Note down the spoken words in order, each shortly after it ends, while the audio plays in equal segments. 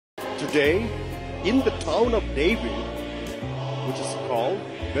Today, in the town of David, which is called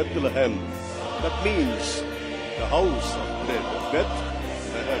Bethlehem, that means the house of bread,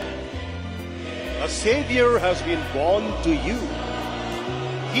 Bethlehem, a Savior has been born to you.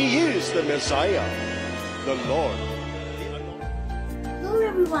 He is the Messiah, the Lord. Hello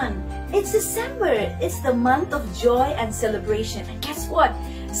everyone, it's December. It's the month of joy and celebration. And guess what?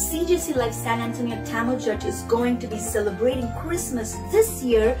 CJCLife San Antonio Tamil Church is going to be celebrating Christmas this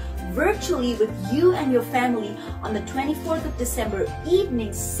year virtually with you and your family on the 24th of December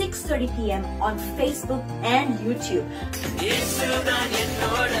evening 6:30 p.m. on Facebook and YouTube.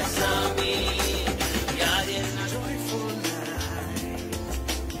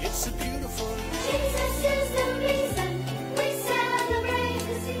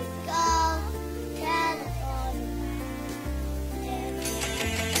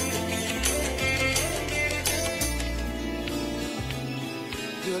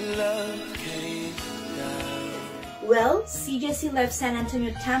 Well, CJCLife San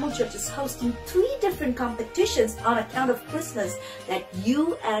Antonio Tamil Church is hosting 3 different competitions on account of Christmas that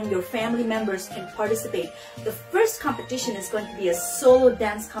you and your family members can participate. The first competition is going to be a solo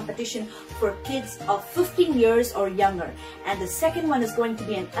dance competition for kids of 15 years or younger. And the second one is going to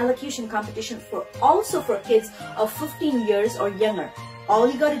be an elocution competition also for kids of 15 years or younger. All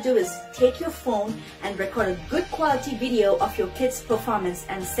you got to do is take your phone and record a good quality video of your kids' performance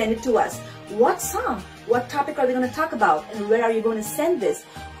and send it to us. What song? What topic are they going to talk about? And where are you going to send this?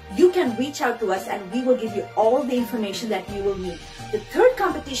 You can reach out to us and we will give you all the information that you will need. The third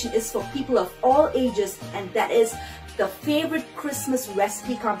competition is for people of all ages, and that is the favorite Christmas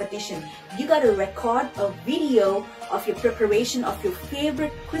recipe competition. You got to record a video of your preparation of your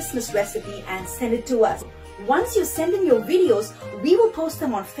favorite Christmas recipe and send it to us. Once you send in your videos, we will post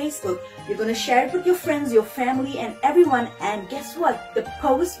them on Facebook. You're going to share it with your friends, your family, and everyone. And guess what? The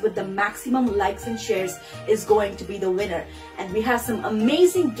post with the maximum likes and shares is going to be the winner. And we have some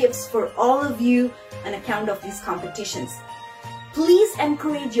amazing gifts for all of you on account of these competitions. Please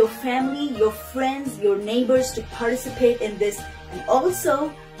encourage your family, your friends, your neighbors to participate in this. And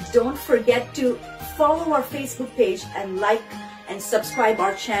also, don't forget to follow our Facebook page and like and subscribe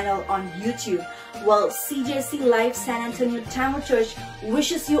our channel on YouTube. Well, CJCLife San Antonio Tamil Church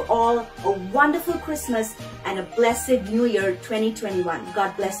wishes you all a wonderful Christmas and a blessed New Year 2021.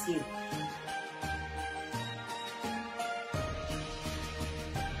 God bless you.